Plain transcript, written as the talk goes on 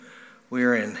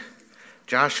We're in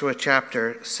Joshua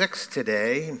chapter 6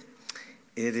 today.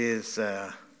 It is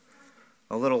a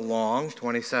little long,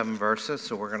 27 verses,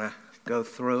 so we're going to go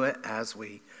through it as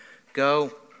we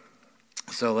go.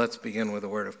 So let's begin with a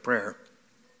word of prayer.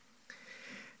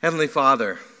 Heavenly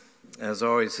Father, as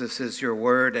always, this is your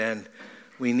word and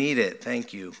we need it.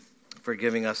 Thank you for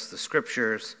giving us the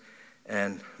scriptures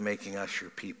and making us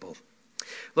your people.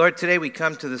 Lord, today we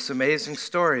come to this amazing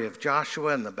story of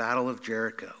Joshua and the Battle of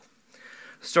Jericho.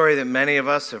 A story that many of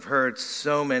us have heard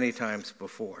so many times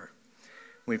before.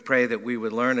 We pray that we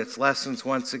would learn its lessons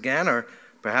once again, or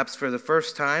perhaps for the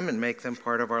first time, and make them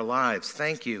part of our lives.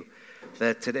 Thank you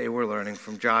that today we're learning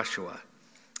from Joshua.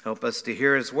 Help us to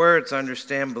hear his words,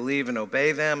 understand, believe, and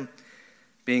obey them,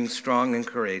 being strong and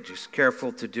courageous,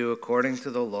 careful to do according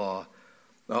to the law,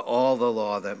 all the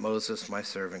law that Moses, my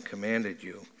servant, commanded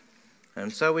you.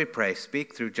 And so we pray,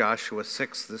 speak through Joshua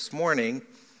 6 this morning,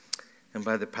 and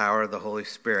by the power of the Holy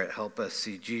Spirit, help us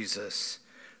see Jesus.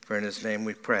 For in his name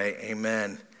we pray,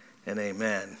 amen and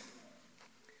amen.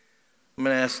 I'm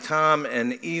going to ask Tom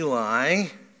and Eli,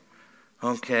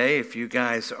 okay, if you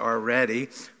guys are ready.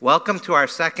 Welcome to our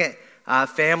second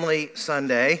Family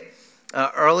Sunday.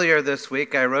 Earlier this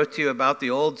week, I wrote to you about the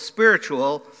old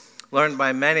spiritual learned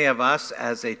by many of us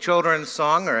as a children's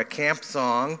song or a camp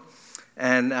song.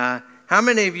 And how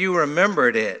many of you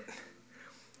remembered it?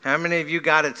 How many of you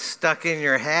got it stuck in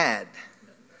your head?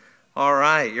 All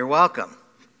right, you're welcome.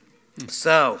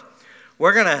 So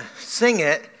we're going to sing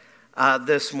it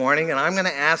this morning, and I'm going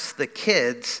to ask the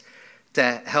kids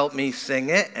to help me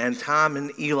sing it, and Tom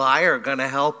and Eli are going to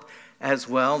help as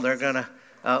well. They're going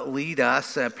to lead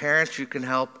us. Parents, you can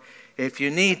help if you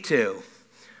need to.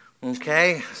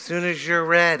 Okay, as soon as you're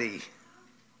ready.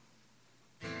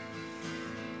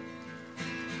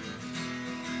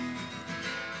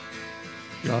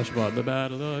 Joshua fought the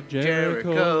battle of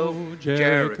Jericho,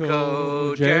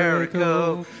 Jericho,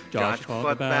 Jericho. Joshua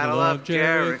fought the battle of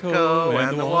Jericho,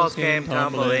 and the walls came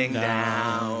tumbling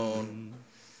down.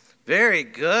 Very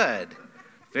good.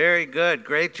 Very good.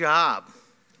 Great job.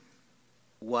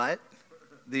 What?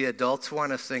 The adults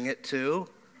want to sing it too?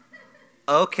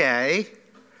 Okay.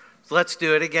 So let's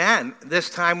do it again. This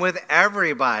time with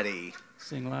everybody.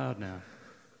 Sing loud now.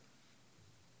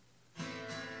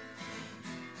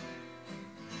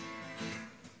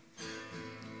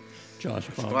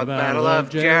 Joshua fought the battle of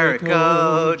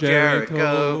Jericho,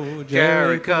 Jericho,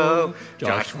 Jericho.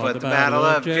 Joshua fought the battle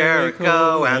of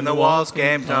Jericho, and the walls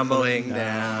came tumbling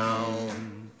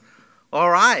down. All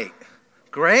right,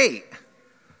 great.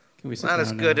 Can we sit Not down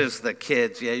as good now? as the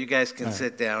kids. Yeah, you guys can All right.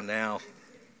 sit down now.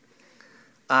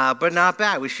 But not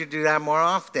bad. We should do that more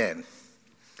often.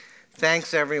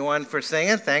 Thanks, everyone, for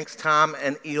singing. Thanks, Tom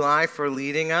and Eli, for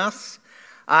leading us.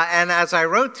 And as I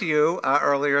wrote to you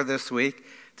earlier this week,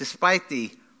 despite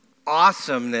the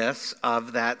awesomeness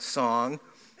of that song,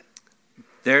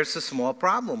 there's a small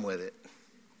problem with it.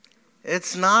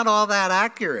 It's not all that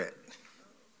accurate.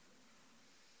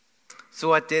 So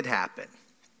what did happen?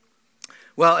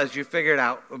 Well, as you figured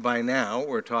out by now,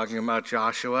 we're talking about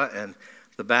Joshua and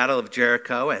the Battle of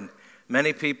Jericho, and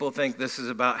many people think this is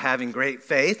about having great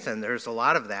faith, and there's a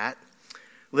lot of that.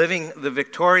 Living the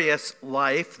victorious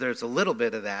life, there's a little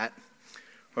bit of that.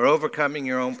 Or overcoming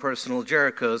your own personal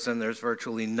Jerichos, and there's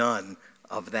virtually none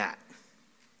of that.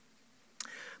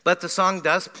 But the song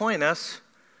does point us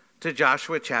to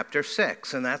Joshua chapter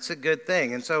 6, and that's a good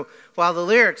thing. And so while the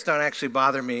lyrics don't actually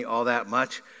bother me all that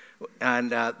much,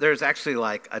 and there's actually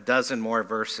like a dozen more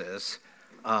verses,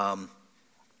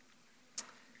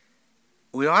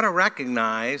 we ought to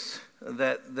recognize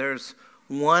that there's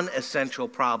one essential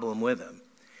problem with them.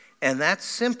 And that's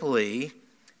simply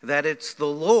that it's the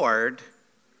Lord,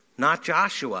 not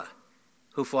Joshua,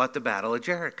 who fought the battle of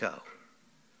Jericho.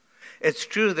 It's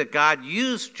true that God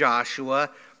used Joshua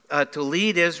to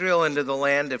lead Israel into the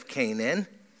land of Canaan,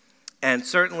 and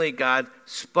certainly God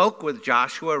spoke with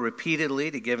Joshua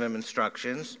repeatedly to give him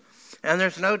instructions, and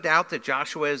there's no doubt that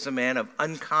Joshua is a man of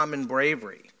uncommon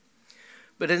bravery.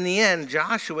 But in the end,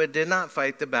 Joshua did not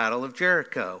fight the battle of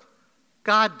Jericho.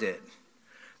 God did.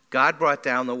 God brought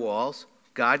down the walls.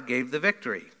 God gave the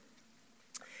victory.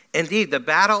 Indeed, the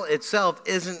battle itself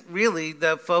isn't really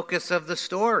the focus of the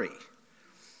story.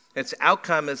 Its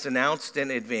outcome is announced in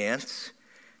advance,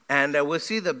 and we'll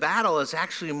see the battle is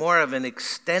actually more of an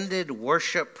extended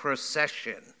worship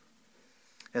procession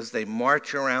as they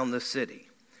march around the city.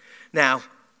 Now,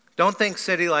 don't think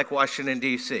city like Washington,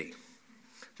 D.C.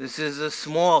 This is a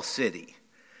small city.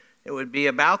 It would be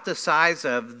about the size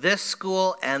of this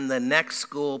school and the next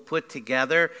school put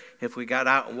together if we got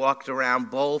out and walked around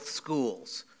both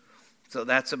schools. So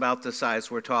that's about the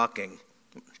size we're talking.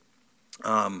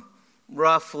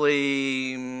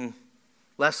 roughly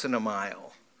less than a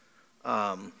mile.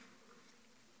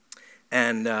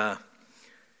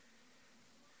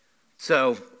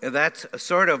 So that's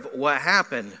sort of what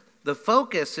happened. The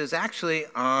focus is actually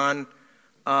on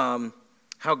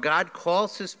how God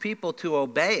calls his people to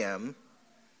obey him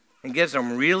and gives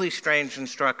them really strange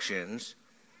instructions,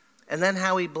 and then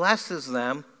how he blesses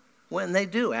them when they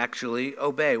do actually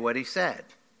obey what he said.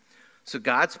 So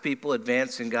God's people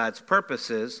advance in God's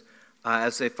purposes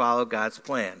as they follow God's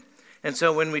plan. And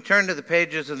so when we turn to the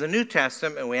pages of the New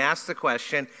Testament and we ask the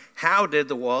question, how did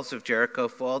the walls of Jericho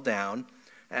fall down?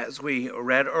 As we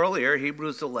read earlier,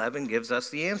 Hebrews 11 gives us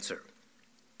the answer.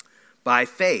 By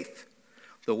faith,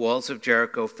 the walls of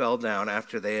Jericho fell down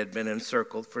after they had been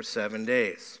encircled for 7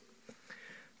 days.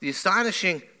 The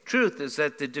astonishing truth is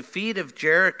that the defeat of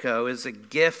Jericho is a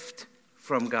gift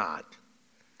from God.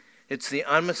 It's the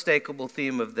unmistakable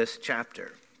theme of this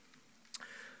chapter.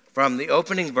 From the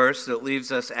opening verse that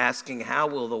leaves us asking, how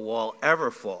will the wall ever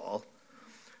fall,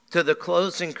 to the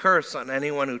closing curse on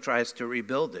anyone who tries to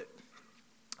rebuild it.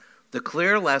 The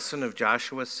clear lesson of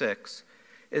Joshua 6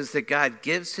 is that God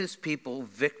gives his people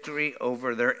victory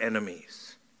over their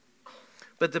enemies.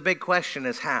 But the big question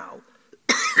is how?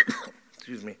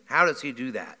 Excuse me. How does he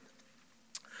do that?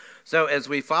 So as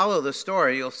we follow the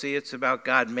story, you'll see it's about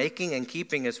God making and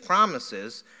keeping his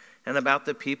promises and about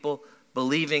the people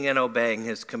believing and obeying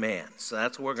his commands. So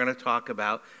that's what we're going to talk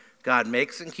about. God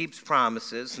makes and keeps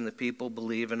promises, and the people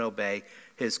believe and obey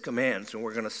his commands. And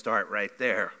we're going to start right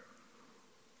there.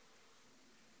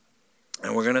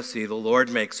 And we're going to see the Lord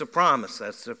makes a promise.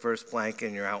 That's the first blank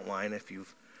in your outline if you're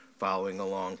following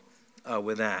along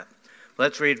with that.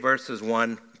 Let's read verses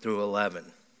 1 through 11.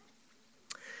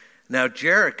 Now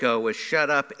Jericho was shut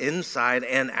up inside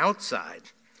and outside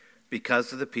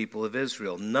because of the people of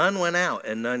Israel. None went out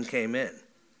and none came in.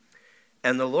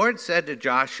 And the Lord said to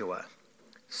Joshua,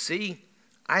 see,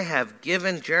 I have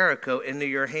given Jericho into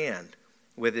your hand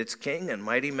with its king and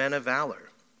mighty men of valor.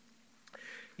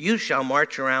 You shall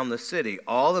march around the city,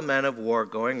 all the men of war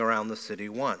going around the city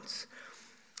once.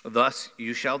 Thus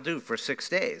you shall do for 6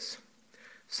 days.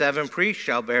 7 priests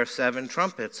shall bear 7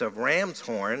 trumpets of ram's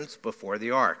horns before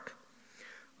the ark.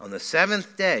 On the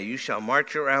 7th day you shall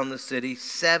march around the city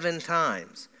 7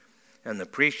 times, and the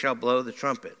priests shall blow the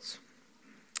trumpets.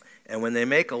 And when they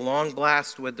make a long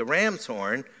blast with the ram's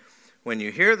horn, when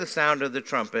you hear the sound of the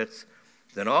trumpets,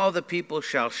 then all the people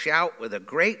shall shout with a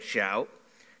great shout,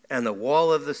 and the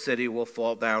wall of the city will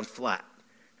fall down flat,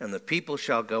 and the people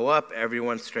shall go up,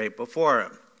 everyone straight before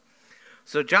him.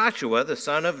 So Joshua, the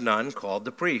son of Nun, called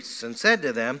the priests and said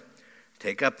to them,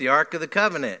 take up the ark of the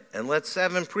covenant, and let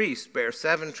 7 priests bear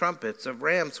 7 trumpets of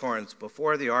ram's horns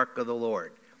before the ark of the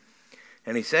Lord.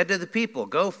 And he said to the people,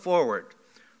 go forward,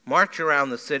 march around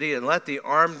the city, and let the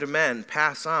armed men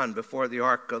pass on before the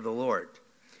ark of the Lord.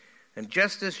 And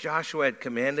just as Joshua had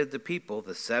commanded the people,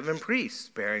 the 7 priests,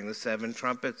 bearing the 7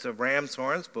 trumpets of ram's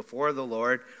horns before the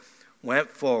Lord, went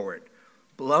forward,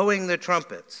 blowing the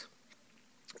trumpets,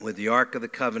 with the ark of the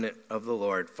covenant of the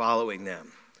Lord following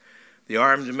them. The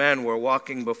armed men were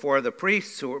walking before the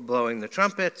priests who were blowing the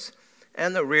trumpets,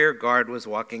 and the rear guard was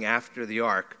walking after the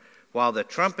ark, while the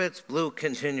trumpets blew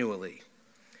continually.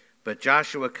 But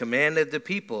Joshua commanded the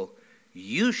people,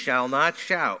 you shall not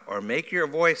shout or make your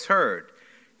voice heard,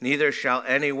 neither shall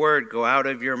any word go out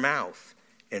of your mouth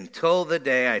until the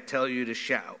day I tell you to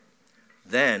shout.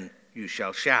 Then you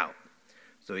shall shout.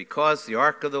 So he caused the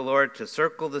ark of the Lord to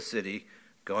circle the city,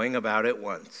 going about it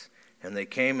once. And they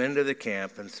came into the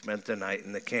camp and spent the night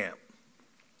in the camp.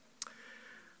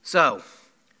 So,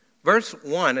 verse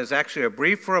 1 is actually a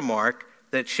brief remark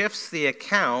that shifts the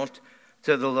account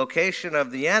to the location of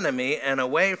the enemy and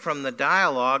away from the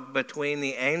dialogue between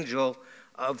the angel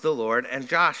of the Lord and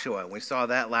Joshua. We saw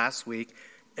that last week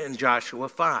in Joshua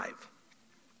 5.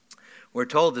 We're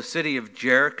told the city of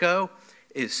Jericho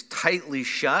is tightly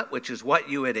shut, which is what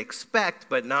you would expect,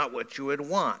 but not what you would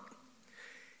want.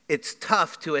 It's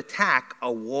tough to attack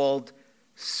a walled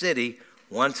city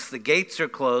once the gates are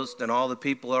closed and all the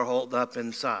people are holed up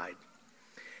inside.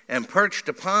 And perched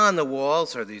upon the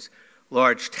walls are these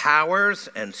large towers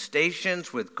and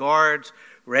stations with guards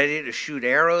ready to shoot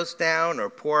arrows down or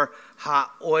pour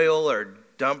hot oil or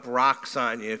dump rocks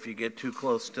on you if you get too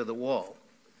close to the wall.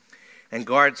 And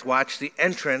guards watch the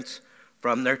entrance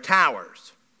from their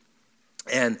towers.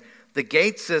 And the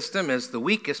gate system is the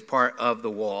weakest part of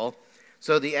the wall,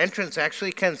 so the entrance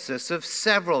actually consists of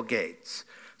several gates.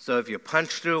 So if you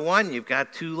punch through one, you've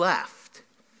got 2 left.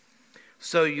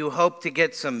 So you hope to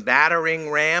get some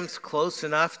battering rams close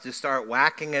enough to start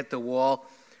whacking at the wall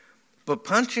But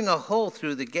punching a hole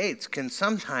through the gates can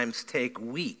sometimes take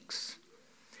weeks.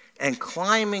 And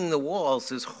climbing the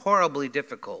walls is horribly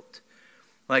difficult.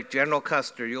 Like General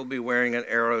Custer, you'll be wearing an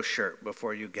arrow shirt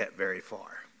before you get very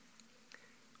far.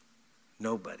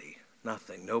 Nobody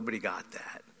got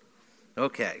that.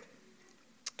 Okay.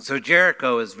 So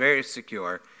Jericho is very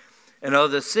secure. And though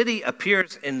the city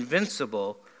appears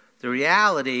invincible, the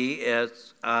reality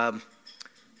is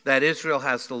that Israel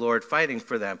has the Lord fighting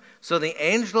for them. So the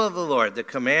angel of the Lord, the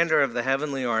commander of the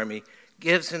heavenly army,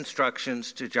 gives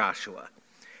instructions to Joshua.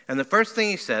 And the first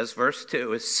thing he says, verse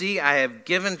 2, is, "See, I have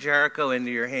given Jericho into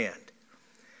your hand."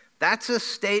 That's a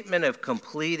statement of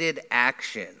completed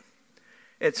action.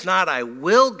 It's not, "I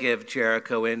will give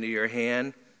Jericho into your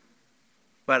hand,"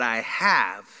 but "I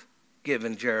have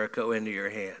given Jericho into your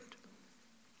hand."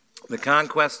 The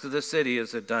conquest of the city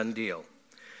is a done deal.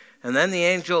 And then the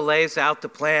angel lays out the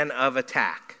plan of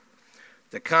attack.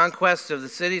 The conquest of the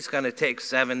city is going to take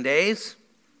 7 days.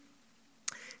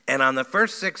 And on the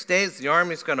first 6 days, the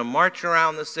army is going to march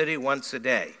around the city once a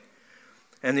day.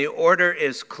 And the order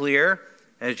is clear.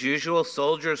 As usual,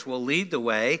 soldiers will lead the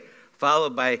way,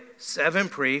 followed by 7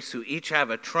 priests who each have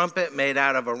a trumpet made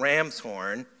out of a ram's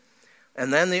horn.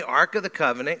 And then the Ark of the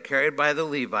Covenant carried by the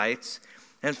Levites.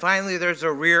 And finally, there's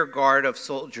a rear guard of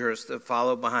soldiers that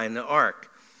follow behind the ark.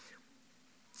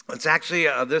 It's actually,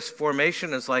 this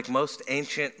formation is like most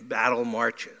ancient battle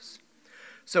marches.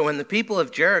 So when the people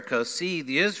of Jericho see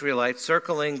the Israelites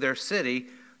circling their city,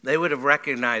 they would have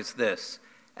recognized this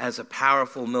as a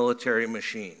powerful military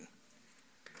machine.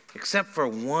 Except for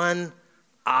one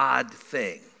odd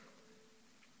thing.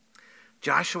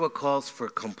 Joshua calls for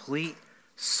complete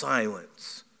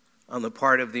silence on the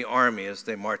part of the army as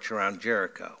they march around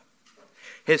Jericho.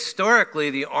 Historically,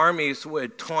 the armies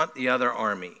would taunt the other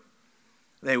army.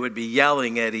 They would be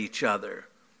yelling at each other.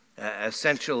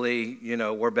 Essentially,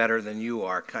 we're better than you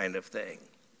are kind of thing.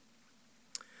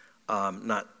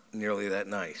 Not nearly that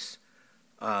nice.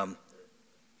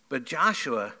 But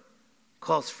Joshua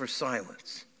calls for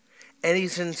silence. And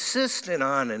he's insistent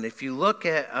on it. If you look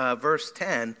at verse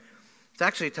 10, it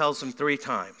actually tells them 3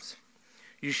 times.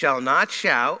 "You shall not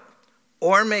shout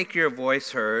or make your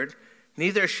voice heard,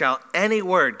 neither shall any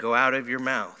word go out of your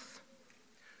mouth.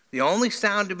 The only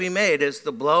sound to be made is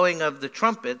the blowing of the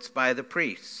trumpets by the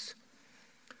priests."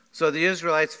 So the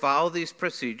Israelites follow these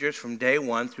procedures from day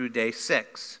 1 through day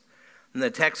 6. And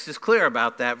the text is clear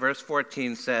about that. Verse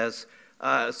 14 says,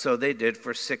 so they did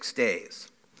for 6 days.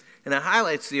 And it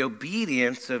highlights the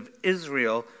obedience of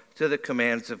Israel to the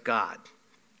commands of God.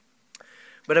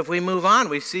 But if we move on,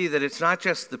 we see that it's not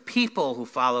just the people who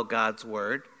follow God's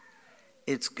word,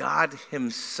 it's God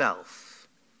himself.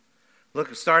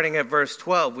 Look, starting at verse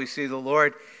 12, we see the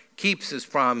Lord keeps his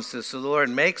promises. So the Lord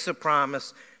makes a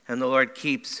promise, and the Lord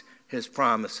keeps his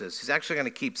promises. He's actually going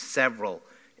to keep several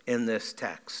in this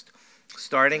text,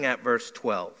 starting at verse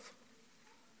 12.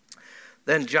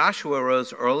 "Then Joshua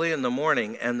rose early in the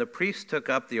morning, and the priests took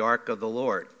up the ark of the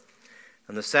Lord.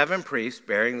 And the 7 priests,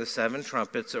 bearing the 7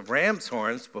 trumpets of ram's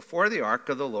horns before the ark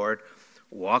of the Lord,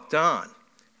 walked on,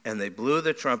 and they blew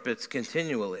the trumpets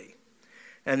continually.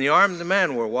 And the armed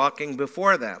men were walking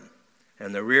before them,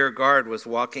 and the rear guard was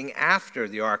walking after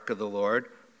the ark of the Lord,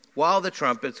 while the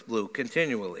trumpets blew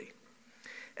continually.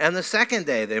 And the 2nd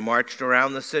day they marched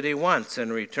around the city once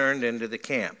and returned into the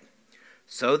camp.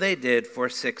 So they did for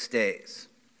 6 days.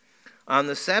 On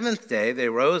the 7th day they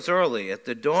rose early at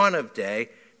the dawn of day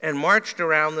and marched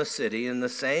around the city in the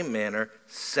same manner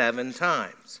 7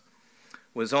 times. It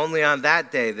was only on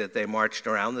that day that they marched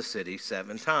around the city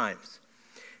 7 times.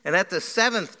 And at the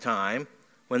 7th time,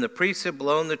 when the priests had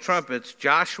blown the trumpets,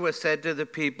 Joshua said to the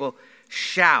people,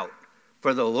 'Shout,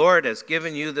 for the Lord has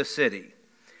given you the city.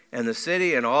 And the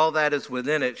city and all that is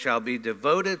within it shall be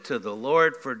devoted to the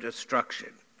Lord for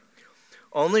destruction.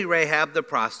 Only Rahab the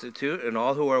prostitute and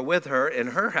all who are with her in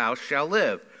her house shall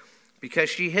live, because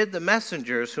she hid the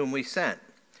messengers whom we sent.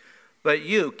 But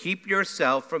you keep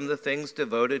yourself from the things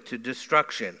devoted to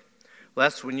destruction,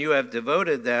 lest when you have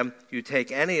devoted them, you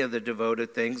take any of the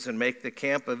devoted things and make the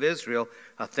camp of Israel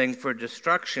a thing for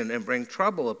destruction and bring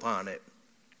trouble upon it.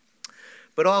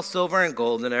 But all silver and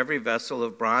gold and every vessel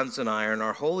of bronze and iron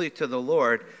are holy to the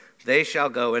Lord. They shall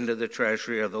go into the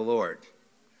treasury of the Lord.'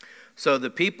 So the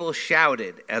people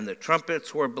shouted, and the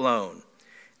trumpets were blown.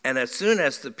 And as soon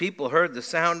as the people heard the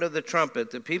sound of the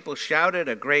trumpet, the people shouted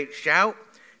a great shout,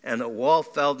 and the wall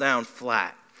fell down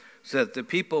flat, so that the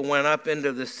people went up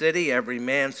into the city, every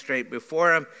man straight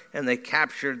before him, and they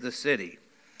captured the city.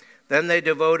 Then they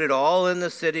devoted all in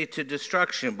the city to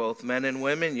destruction, both men and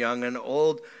women, young and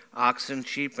old, oxen,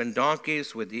 sheep, and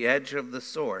donkeys, with the edge of the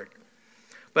sword.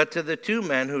 But to the two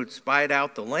men who'd spied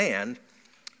out the land,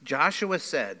 Joshua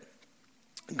said,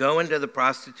 "Go into the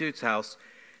prostitute's house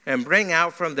and bring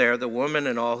out from there the woman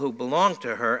and all who belong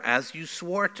to her, as you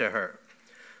swore to her."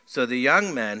 So the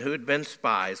young men who'd been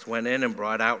spies went in and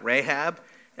brought out Rahab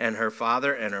and her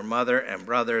father and her mother and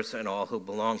brothers and all who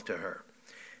belonged to her.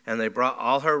 And they brought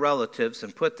all her relatives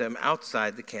and put them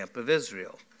outside the camp of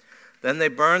Israel. Then they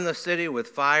burned the city with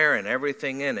fire and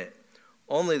everything in it.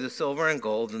 Only the silver and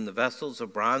gold and the vessels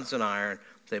of bronze and iron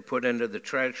they put into the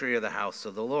treasury of the house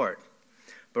of the Lord.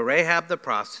 But Rahab the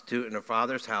prostitute and her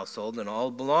father's household and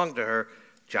all who belonged to her,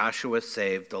 Joshua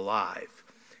saved alive.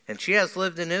 And she has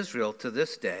lived in Israel to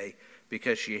this day,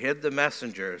 because she hid the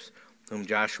messengers whom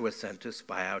Joshua sent to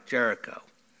spy out Jericho.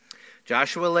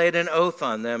 Joshua laid an oath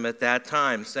on them at that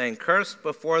time, saying, "Cursed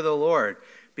before the Lord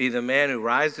be the man who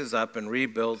rises up and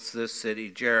rebuilds this city,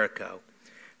 Jericho.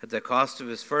 At the cost of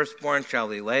his firstborn shall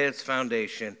he lay its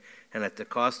foundation, and at the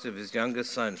cost of his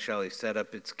youngest son shall he set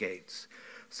up its gates."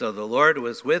 So the Lord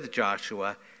was with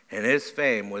Joshua, and his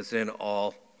fame was in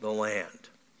all the land.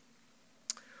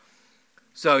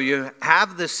 So you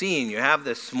have the scene. You have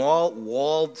this small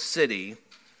walled city,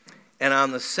 and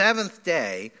on the seventh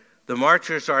day, the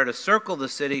marchers are to circle the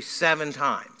city 7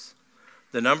 times.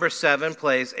 The number 7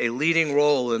 plays a leading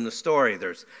role in the story.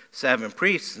 There's 7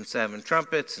 priests and 7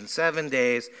 trumpets and 7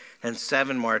 days and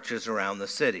 7 marches around the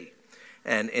city.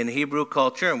 And in Hebrew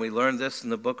culture, and we learned this in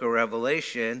the book of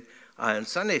Revelation in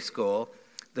Sunday school,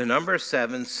 the number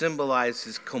 7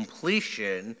 symbolizes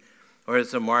completion, or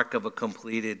is a mark of a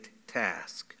completed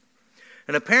task.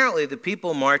 And apparently the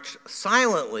people marched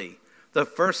silently the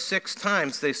first 6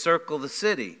 times they circled the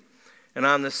city. And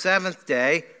on the 7th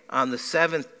day, on the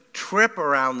 7th trip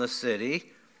around the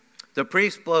city, the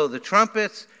priests blow the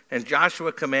trumpets, and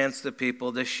Joshua commands the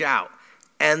people to shout.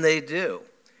 And they do.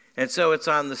 And so it's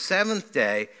on the 7th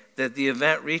day that the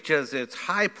event reaches its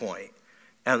high point,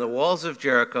 and the walls of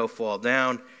Jericho fall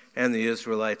down, and the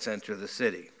Israelites enter the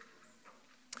city.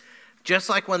 Just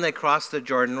like when they crossed the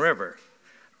Jordan River.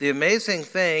 The amazing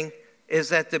thing is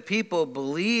that the people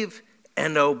believe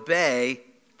and obey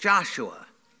Joshua.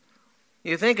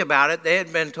 You think about it, they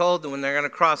had been told that when they're going to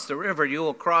cross the river, you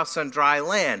will cross on dry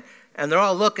land. And they're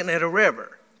all looking at a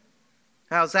river.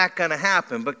 How's that going to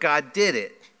happen? But God did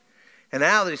it. And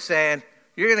now they're saying,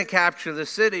 you're going to capture the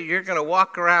city, you're going to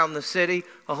walk around the city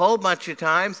a whole bunch of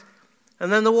times,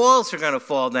 and then the walls are going to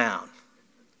fall down.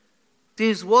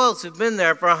 These walls have been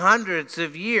there for hundreds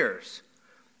of years.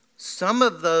 Some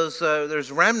of those,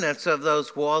 there's remnants of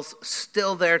those walls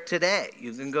still there today.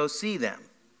 You can go see them.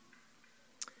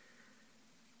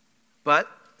 But,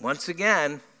 once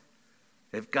again,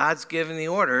 if God's given the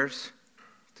orders,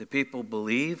 the people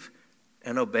believe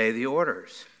and obey the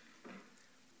orders.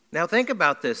 Now think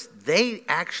about this. They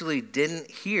actually didn't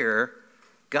hear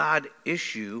God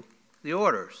issue the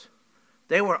orders.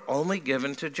 They were only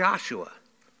given to Joshua.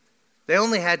 They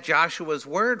only had Joshua's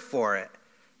word for it,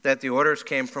 that the orders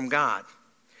came from God.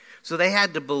 So they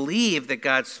had to believe that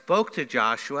God spoke to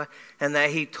Joshua and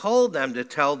that he told them to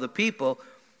tell the people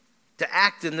to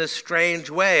act in this strange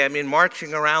way. I mean,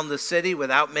 marching around the city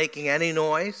without making any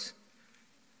noise.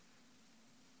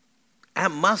 That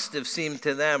must have seemed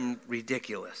to them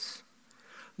ridiculous.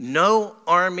 No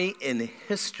army in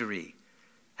history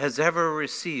has ever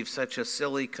received such a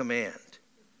silly command.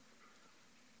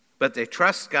 But they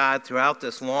trust God throughout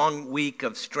this long week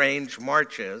of strange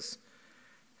marches,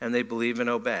 and they believe and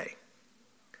obey.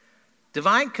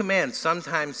 Divine commands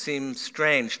sometimes seem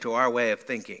strange to our way of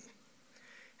thinking.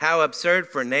 How absurd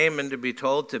for Naaman to be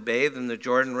told to bathe in the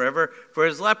Jordan River for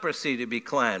his leprosy to be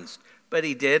cleansed. But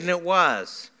he did, and it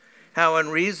was. How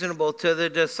unreasonable to the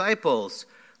disciples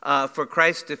for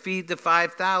Christ to feed the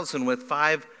 5,000 with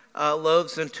 5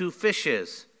 loaves and 2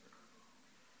 fishes.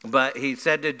 But he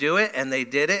said to do it, and they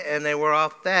did it, and they were all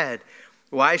fed.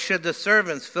 Why should the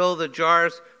servants fill the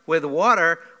jars with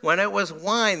water when it was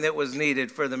wine that was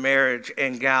needed for the marriage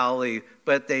in Galilee?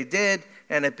 But they did,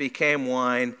 and it became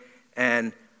wine,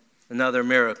 and another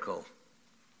miracle.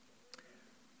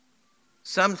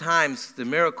 Sometimes the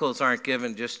miracles aren't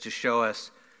given just to show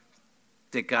us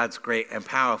that God's great and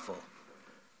powerful.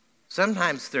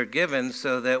 Sometimes they're given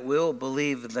so that we'll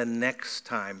believe the next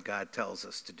time God tells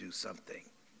us to do something.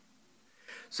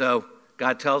 So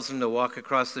God tells them to walk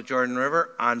across the Jordan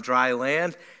River on dry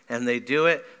land, and they do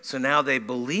it. So now they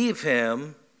believe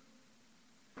him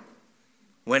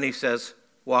when he says,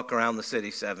 walk around the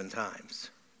city 7 times.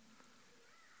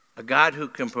 A God who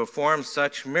can perform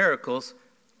such miracles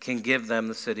can give them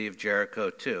the city of Jericho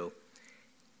too,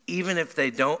 even if they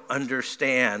don't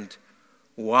understand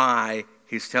why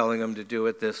he's telling them to do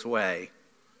it this way.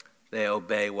 they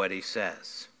obey what he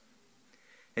says.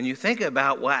 And you think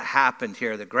about what happened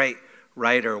here. The great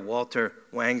writer Walter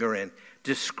Wangerin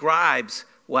describes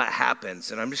what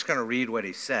happens. And I'm just going to read what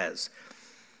he says.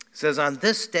 It says, on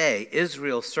this day,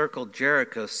 Israel circled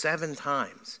Jericho 7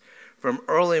 times, from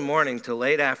early morning to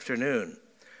late afternoon.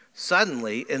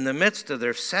 Suddenly, in the midst of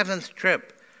their 7th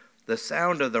trip, the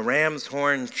sound of the ram's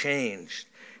horn changed.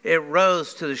 It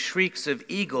rose to the shrieks of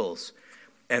eagles,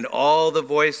 and all the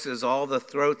voices, all the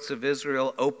throats of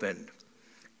Israel opened.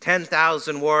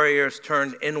 10,000 warriors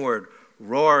turned inward,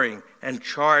 roaring, and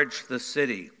charged the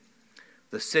city.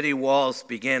 The city walls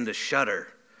began to shudder.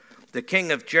 The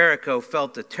king of Jericho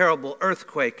felt a terrible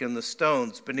earthquake in the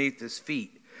stones beneath his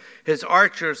feet. His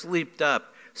archers leaped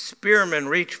up. Spearmen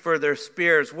reached for their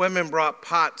spears. Women brought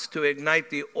pots to ignite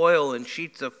the oil in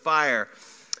sheets of fire.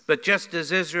 But just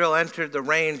as Israel entered the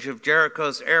range of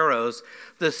Jericho's arrows,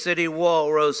 the city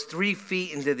wall rose 3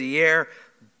 feet into the air,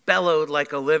 bellowed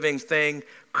like a living thing,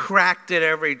 cracked at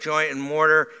every joint and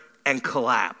mortar, and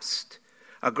collapsed.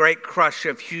 A great crush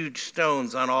of huge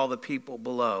stones on all the people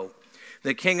below.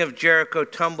 The king of Jericho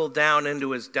tumbled down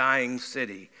into his dying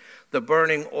city. The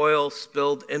burning oil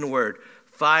spilled inward.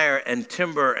 Fire and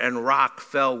timber and rock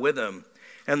fell with him.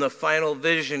 And the final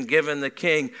vision given the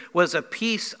king was a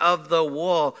piece of the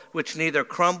wall which neither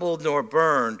crumbled nor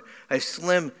burned, a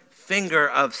slim finger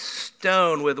of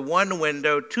stone with one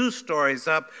window 2 stories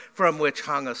up from which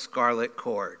hung a scarlet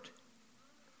cord.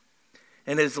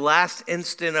 In his last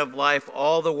instant of life,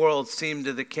 all the world seemed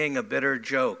to the king a bitter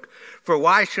joke. For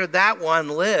why should that one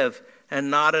live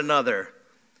and not another?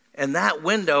 And that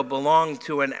window belonged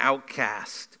to an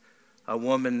outcast, a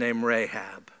woman named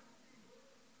Rahab.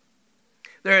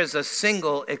 There is a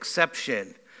single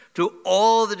exception to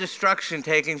all the destruction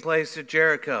taking place at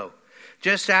Jericho.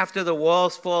 Just after the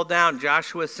walls fall down,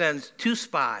 Joshua sends 2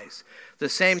 spies. The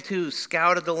same 2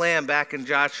 scouted the land back in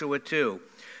Joshua 2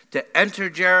 to enter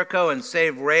Jericho and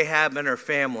save Rahab and her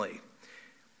family.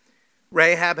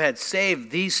 Rahab had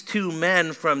saved these 2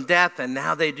 men from death, and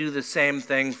now they do the same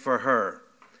thing for her.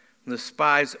 The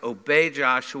spies obey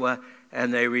Joshua,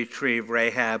 and they retrieve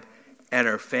Rahab and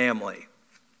her family.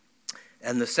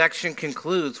 And the section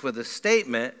concludes with a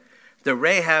statement that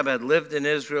Rahab had lived in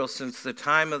Israel since the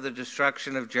time of the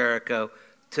destruction of Jericho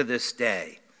to this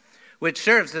day, which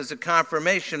serves as a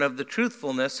confirmation of the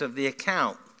truthfulness of the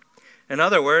account. In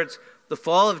other words, the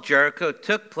fall of Jericho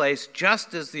took place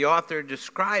just as the author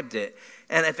described it.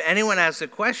 And if anyone has a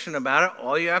question about it,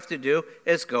 all you have to do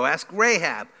is go ask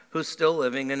Rahab, who's still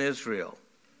living in Israel.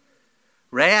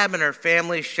 Rahab and her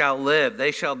family shall live.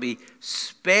 They shall be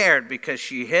spared because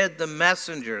she hid the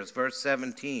messengers, verse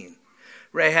 17.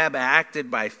 Rahab acted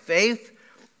by faith,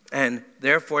 and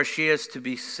therefore she is to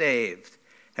be saved.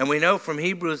 And we know from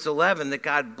Hebrews 11 that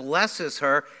God blesses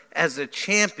her as a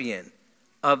champion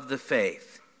of the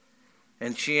faith.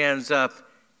 And she ends up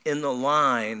in the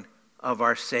line of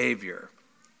our Savior.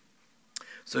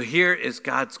 So here is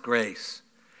God's grace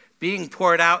being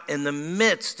poured out in the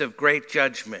midst of great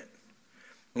judgment.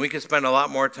 We could spend a lot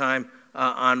more time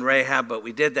on Rahab, but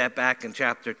we did that back in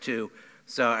chapter 2.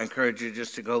 So I encourage you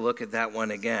just to go look at that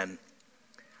one again.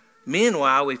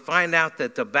 Meanwhile, we find out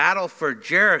that the battle for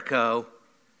Jericho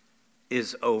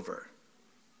is over.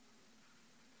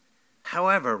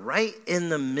 However, right in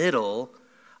the middle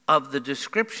of the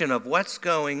description of what's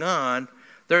going on,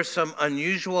 there's some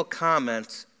unusual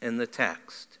comments in the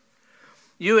text.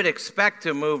 You would expect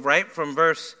to move right from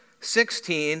verse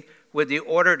 16 with the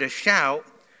order to shout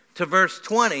to verse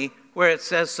 20 where it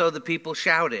says, so the people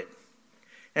shouted.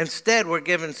 Instead, we're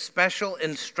given special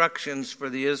instructions for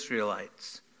the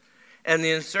Israelites. And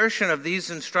the insertion of these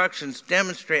instructions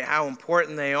demonstrate how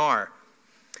important they are.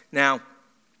 Now,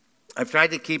 I've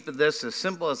tried to keep this as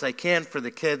simple as I can for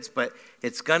the kids, but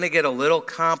it's going to get a little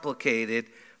complicated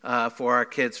for our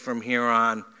kids from here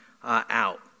on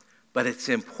out. But it's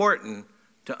important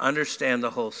to understand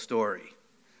the whole story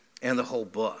and the whole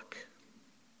book.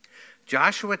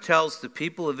 Joshua tells the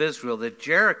people of Israel that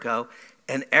Jericho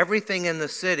and everything in the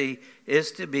city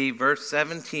is to be, verse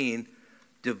 17,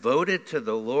 devoted to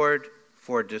the Lord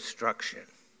for destruction.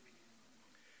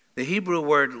 The Hebrew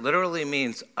word literally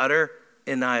means utter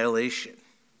annihilation.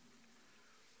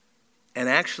 And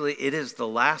actually, it is the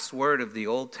last word of the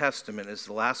Old Testament. It's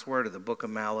the last word of the book of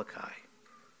Malachi.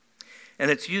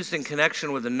 And it's used in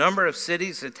connection with a number of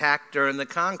cities attacked during the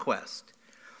conquest.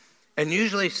 And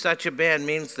usually such a ban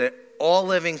means that all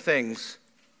living things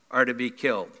are to be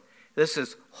killed. This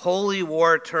is holy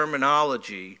war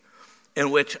terminology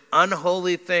in which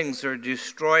unholy things are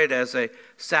destroyed as a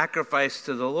sacrifice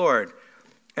to the Lord.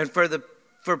 And for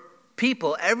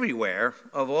people everywhere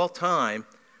of all time,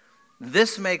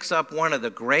 This makes up one of the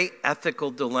great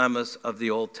ethical dilemmas of the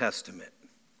Old Testament.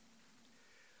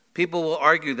 People will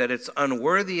argue that it's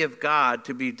unworthy of God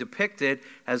to be depicted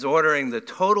as ordering the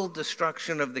total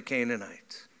destruction of the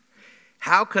Canaanites.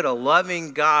 How could a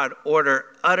loving God order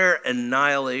utter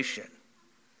annihilation?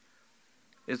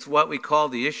 It's what we call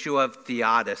the issue of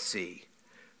theodicy,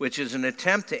 which is an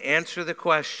attempt to answer the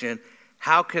question,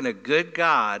 how can a good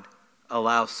God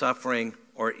allow suffering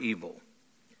or evil?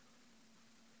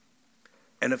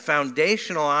 And a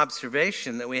foundational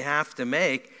observation that we have to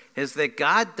make is that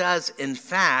God does, in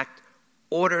fact,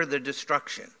 order the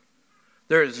destruction.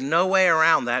 There is no way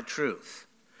around that truth.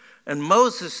 And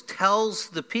Moses tells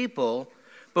the people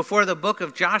before the book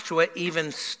of Joshua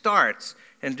even starts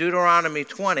in Deuteronomy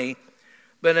 20,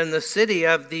 but in the city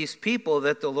of these people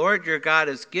that the Lord your God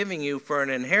is giving you for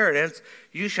an inheritance,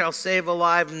 you shall save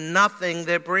alive nothing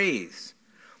that breathes,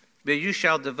 but you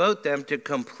shall devote them to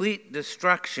complete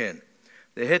destruction.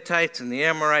 The Hittites and the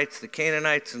Amorites, the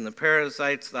Canaanites and the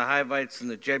Perizzites, the Hivites and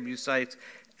the Jebusites,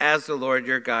 as the Lord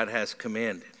your God has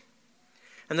commanded.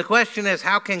 And the question is,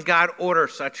 how can God order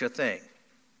such a thing?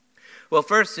 Well,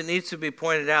 first, it needs to be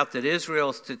pointed out that Israel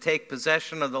is to take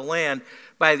possession of the land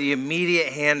by the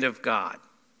immediate hand of God,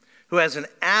 who has an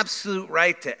absolute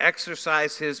right to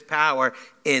exercise his power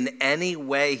in any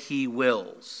way he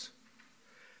wills.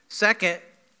 Second,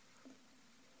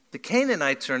 the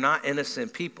Canaanites are not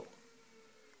innocent people.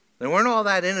 They weren't all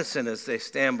that innocent as they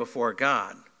stand before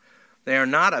God. They are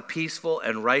not a peaceful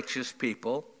and righteous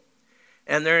people,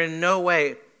 and they're in no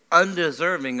way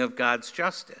undeserving of God's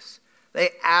justice. They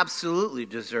absolutely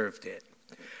deserved it.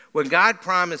 When God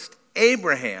promised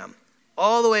Abraham,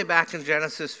 all the way back in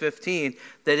Genesis 15,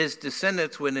 that his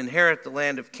descendants would inherit the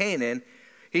land of Canaan,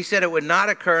 he said it would not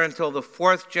occur until the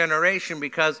fourth generation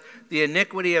because the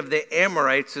iniquity of the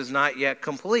Amorites is not yet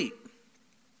complete.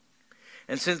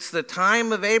 And since the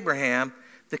time of Abraham,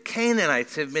 the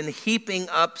Canaanites have been heaping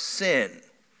up sin.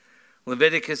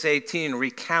 Leviticus 18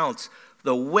 recounts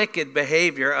the wicked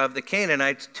behavior of the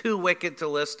Canaanites, too wicked to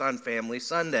list on Family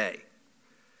Sunday.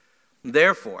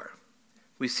 Therefore,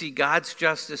 we see God's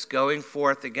justice going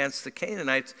forth against the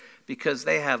Canaanites because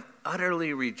they have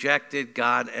utterly rejected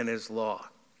God and his law.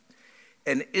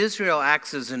 And Israel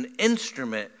acts as an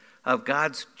instrument of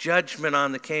God's judgment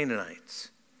on the Canaanites.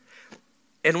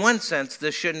 In one sense,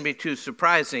 this shouldn't be too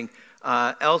surprising.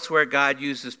 Elsewhere, God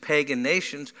uses pagan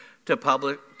nations to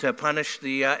punish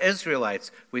the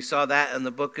Israelites. We saw that in the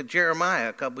book of Jeremiah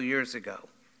a couple years ago.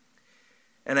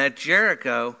 And at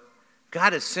Jericho,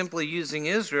 God is simply using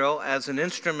Israel as an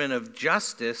instrument of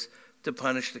justice to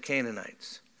punish the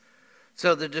Canaanites.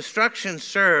 So the destruction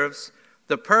serves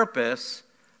the purpose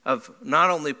of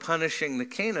not only punishing the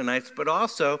Canaanites, but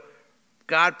also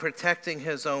God protecting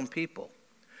his own people.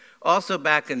 Also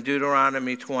back in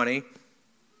Deuteronomy 20,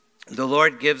 the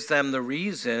Lord gives them the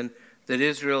reason that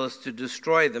Israel is to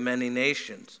destroy the many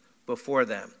nations before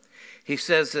them. He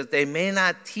says that they may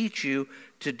not teach you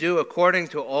to do according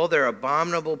to all their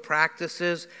abominable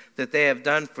practices that they have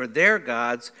done for their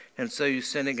gods, and so you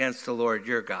sin against the Lord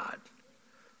your God.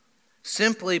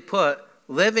 Simply put,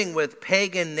 living with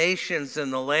pagan nations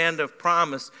in the land of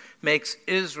promise makes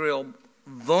Israel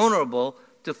vulnerable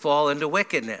to fall into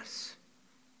wickedness.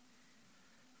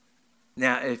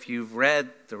 Now, if you've read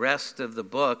the rest of the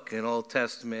book in Old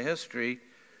Testament history,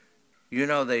 you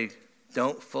know they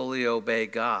don't fully obey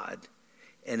God,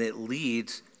 and it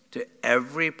leads to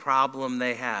every problem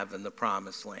they have in the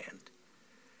Promised Land.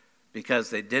 Because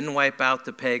they didn't wipe out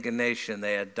the pagan nation,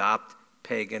 they adopt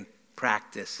pagan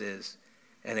practices,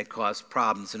 and it caused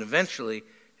problems. And eventually,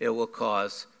 it will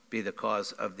be the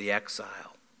cause of the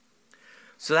exile.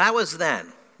 So that was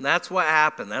then. That's what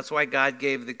happened. That's why God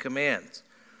gave the commands.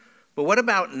 But what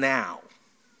about now?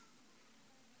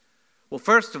 Well,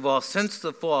 first of all, since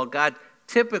the fall, God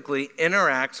typically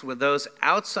interacts with those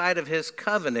outside of his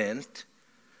covenant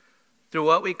through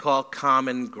what we call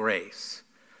common grace.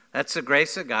 That's the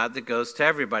grace of God that goes to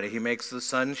everybody. He makes the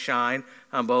sun shine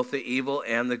on both the evil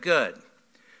and the good.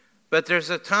 But there's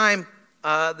a time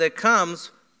that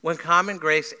comes when common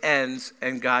grace ends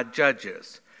and God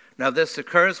judges. Now, this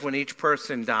occurs when each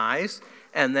person dies,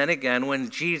 and then again when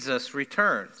Jesus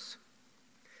returns.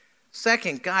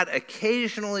 Second, God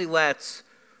occasionally lets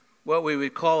what we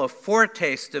would call a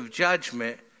foretaste of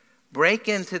judgment break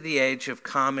into the age of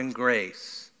common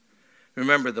grace.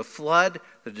 Remember the flood,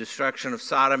 the destruction of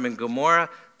Sodom and Gomorrah,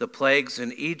 the plagues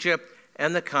in Egypt,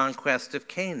 and the conquest of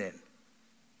Canaan.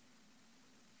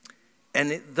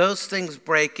 And those things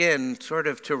break in sort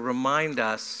of to remind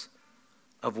us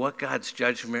of what God's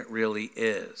judgment really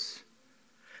is.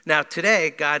 Now today,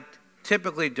 God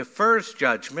typically defers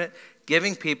judgment,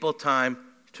 giving people time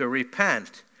to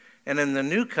repent. And in the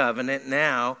new covenant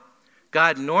now,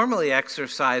 God normally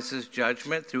exercises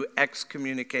judgment through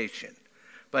excommunication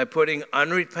by putting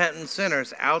unrepentant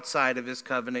sinners outside of his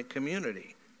covenant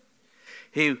community.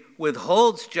 He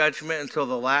withholds judgment until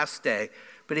the last day,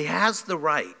 but he has the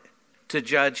right to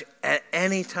judge at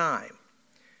any time.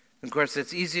 And of course,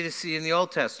 it's easy to see in the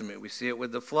Old Testament. We see it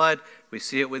with the flood, we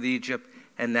see it with Egypt,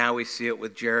 and now we see it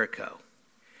with Jericho.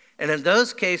 And in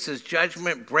those cases,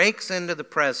 judgment breaks into the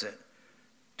present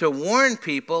to warn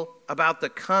people about the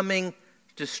coming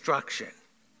destruction.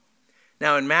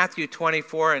 Now, in Matthew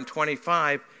 24 and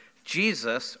 25,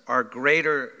 Jesus, our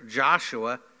greater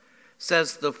Joshua,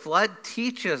 says the flood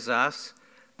teaches us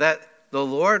that the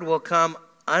Lord will come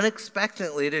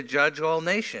unexpectedly to judge all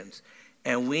nations,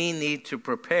 and we need to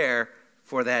prepare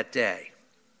for that day.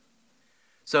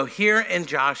 So here in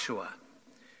Joshua,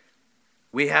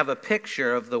 we have a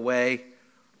picture of the way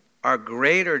our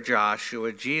greater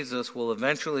Joshua, Jesus, will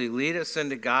eventually lead us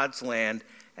into God's land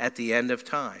at the end of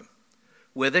time,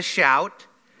 with a shout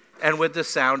and with the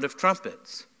sound of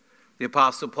trumpets. The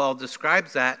Apostle Paul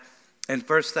describes that in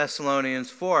 1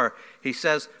 Thessalonians 4. He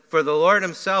says, "For the Lord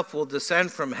himself will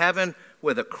descend from heaven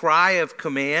with a cry of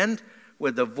command,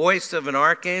 with the voice of an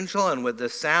archangel, and with the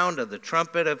sound of the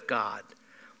trumpet of God.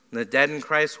 And the dead in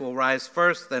Christ will rise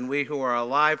first, then we who are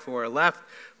alive, who are left,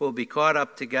 will be caught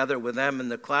up together with them in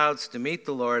the clouds to meet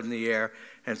the Lord in the air,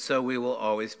 and so we will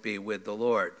always be with the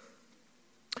Lord."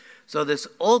 So this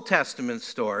Old Testament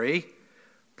story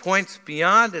points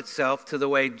beyond itself to the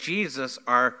way Jesus,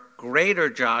 our greater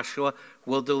Joshua,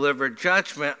 will deliver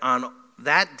judgment on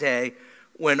that day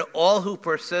when all who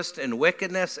persist in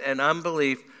wickedness and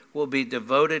unbelief will be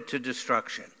devoted to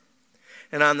destruction.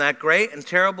 And on that great and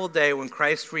terrible day when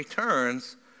Christ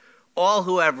returns, all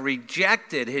who have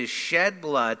rejected his shed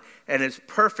blood and his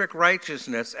perfect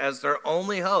righteousness as their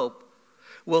only hope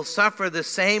will suffer the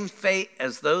same fate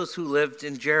as those who lived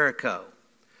in Jericho.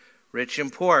 Rich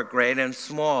and poor, great and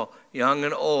small, young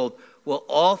and old, will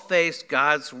all face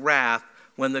God's wrath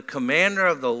when the commander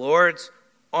of the Lord's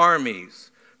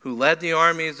armies, who led the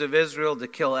armies of Israel to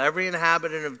kill every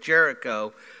inhabitant of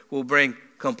Jericho, will bring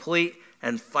complete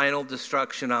and final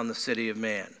destruction on the city of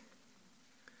man.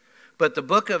 But the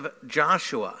book of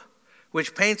Joshua,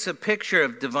 which paints a picture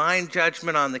of divine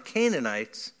judgment on the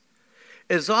Canaanites,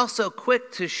 is also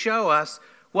quick to show us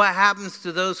what happens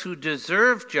to those who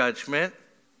deserve judgment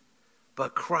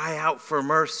but cry out for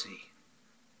mercy.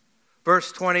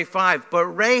 Verse 25, "But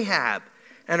Rahab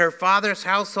and her father's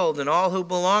household and all who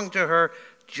belonged to her,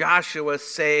 Joshua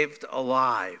saved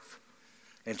alive.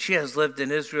 And she has lived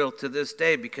in Israel to this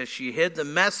day because she hid the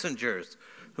messengers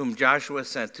whom Joshua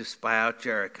sent to spy out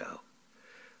Jericho."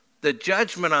 The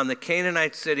judgment on the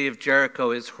Canaanite city of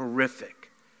Jericho is horrific,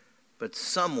 but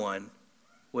someone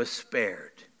was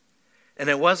spared. And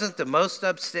it wasn't the most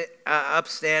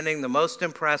upstanding, the most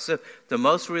impressive, the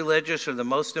most religious, or the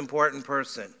most important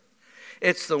person.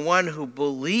 It's the one who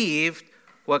believed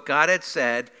what God had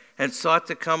said and sought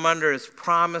to come under his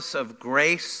promise of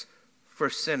grace for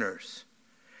sinners.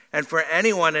 And for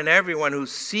anyone and everyone who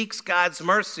seeks God's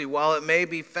mercy while it may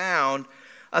be found,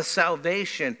 a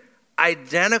salvation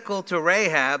identical to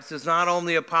Rahab's is not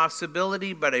only a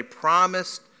possibility, but a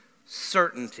promised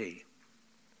certainty.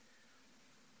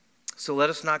 So let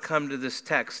us not come to this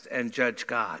text and judge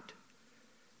God,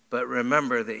 but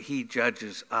remember that he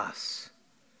judges us.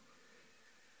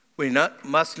 We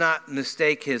must not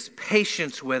mistake his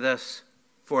patience with us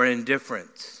for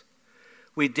indifference.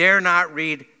 We dare not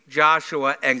read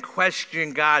Joshua and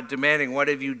question God, demanding, "What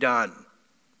have you done?"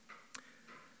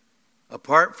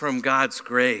 Apart from God's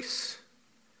grace,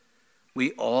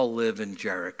 we all live in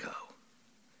Jericho,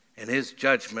 and his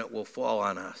judgment will fall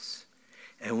on us.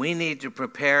 And we need to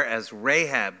prepare as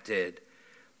Rahab did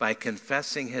by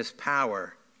confessing his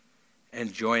power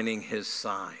and joining his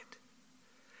side.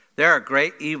 There are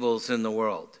great evils in the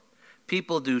world.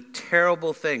 People do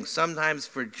terrible things, sometimes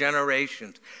for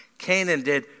generations. Canaan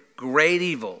did great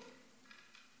evil,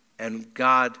 and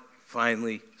God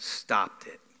finally stopped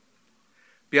it.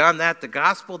 Beyond that, the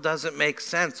gospel doesn't make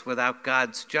sense without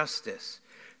God's justice.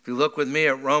 If you look with me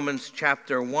at Romans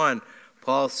chapter 1,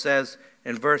 Paul says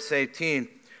in verse 18,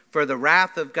 "For the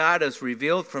wrath of God is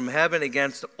revealed from heaven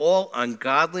against all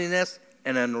ungodliness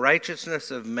and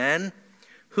unrighteousness of men,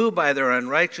 who by their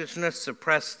unrighteousness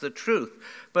suppress the truth."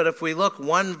 But if we look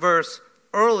one verse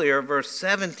earlier, verse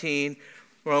 17,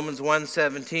 Romans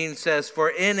 1:17 says, "For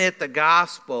in it the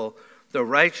gospel, the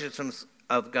righteousness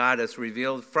of God is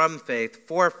revealed from faith,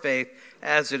 for faith,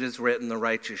 as it is written, the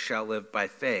righteous shall live by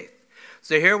faith."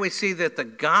 So here we see that the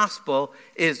gospel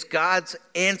is God's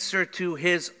answer to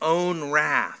his own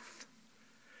wrath.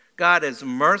 God is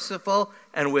merciful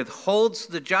and withholds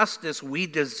the justice we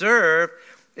deserve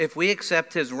if we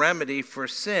accept his remedy for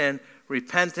sin,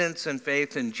 repentance, and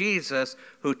faith in Jesus,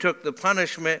 who took the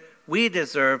punishment we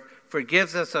deserve,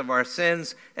 forgives us of our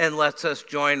sins, and lets us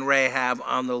join Rahab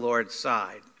on the Lord's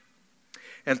side.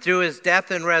 And through his death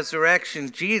and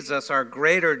resurrection, Jesus, our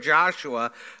greater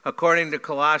Joshua, according to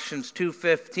Colossians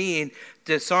 2:15,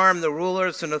 disarmed the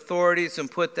rulers and authorities and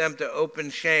put them to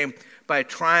open shame by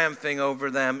triumphing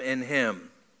over them in him.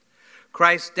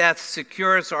 Christ's death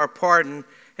secures our pardon,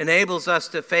 enables us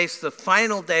to face the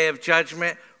final day of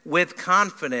judgment with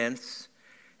confidence,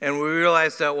 and we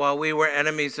realize that while we were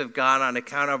enemies of God on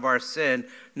account of our sin,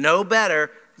 no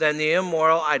better than the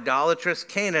immoral, idolatrous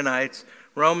Canaanites,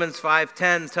 Romans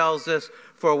 5:10 tells us,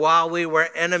 for while we were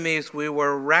enemies, we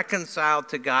were reconciled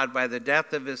to God by the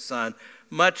death of his Son.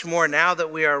 Much more now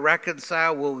that we are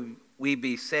reconciled, will we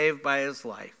be saved by his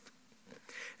life.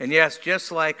 And yes,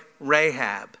 just like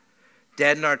Rahab,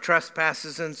 dead in our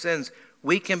trespasses and sins,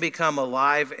 we can become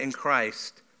alive in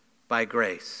Christ by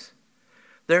grace.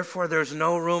 Therefore, there's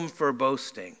no room for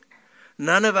boasting.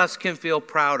 None of us can feel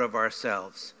proud of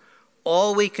ourselves.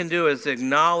 All we can do is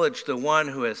acknowledge the one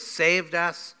who has saved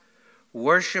us,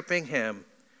 worshiping him,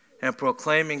 and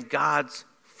proclaiming God's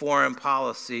foreign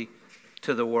policy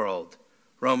to the world.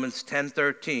 Romans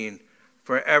 10:13,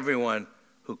 for everyone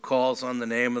who calls on the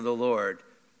name of the Lord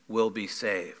will be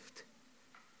saved.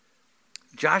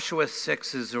 Joshua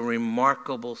 6 is a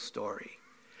remarkable story.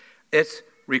 It's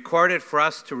recorded for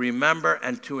us to remember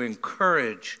and to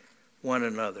encourage one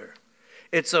another.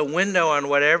 It's a window on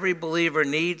what every believer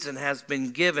needs and has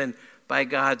been given by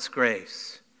God's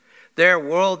grace. Their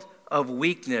world of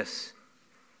weakness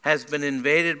has been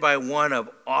invaded by one of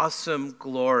awesome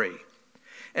glory.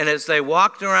 And as they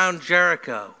walked around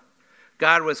Jericho,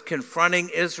 God was confronting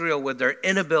Israel with their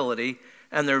inability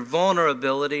and their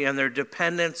vulnerability and their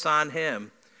dependence on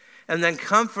him, and then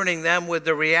comforting them with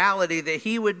the reality that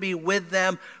he would be with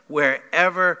them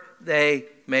wherever they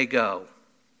may go.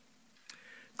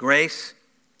 Grace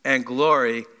and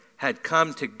glory had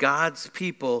come to God's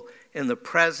people in the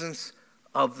presence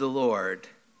of the Lord,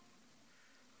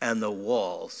 and the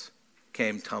walls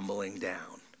came tumbling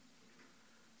down.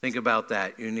 Think about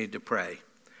that. You need to pray.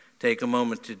 Take a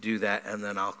moment to do that, and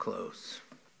then I'll close.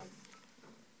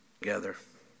 Together.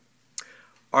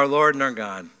 Our Lord and our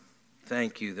God,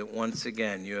 thank you that once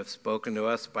again you have spoken to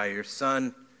us by your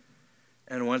Son,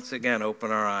 and once again open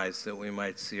our eyes that we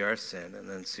might see our sin and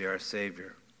then see our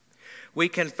Savior. We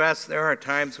confess there are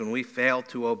times when we fail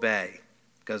to obey,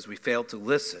 because we fail to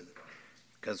listen,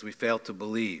 because we fail to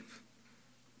believe.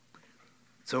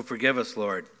 So forgive us,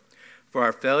 Lord, for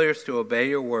our failures to obey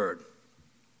your word.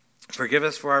 Forgive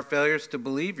us for our failures to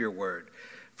believe your word.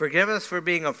 Forgive us for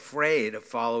being afraid of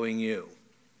following you.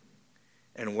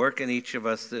 And work in each of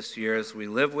us this year as we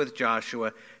live with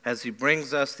Joshua as he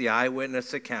brings us the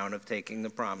eyewitness account of taking the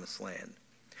promised land.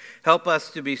 Help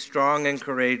us to be strong and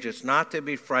courageous, not to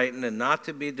be frightened and not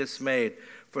to be dismayed,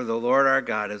 for the Lord our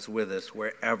God is with us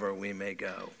wherever we may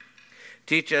go.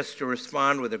 Teach us to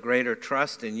respond with a greater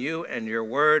trust in you and your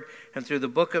word, and through the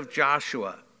book of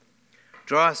Joshua,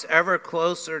 draw us ever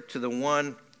closer to the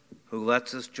one who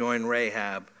lets us join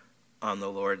Rahab on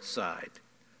the Lord's side,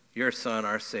 your Son,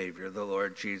 our Savior, the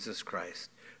Lord Jesus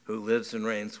Christ, who lives and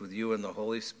reigns with you in the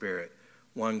Holy Spirit,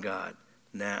 one God,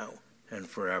 now and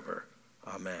forever.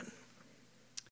 Amen.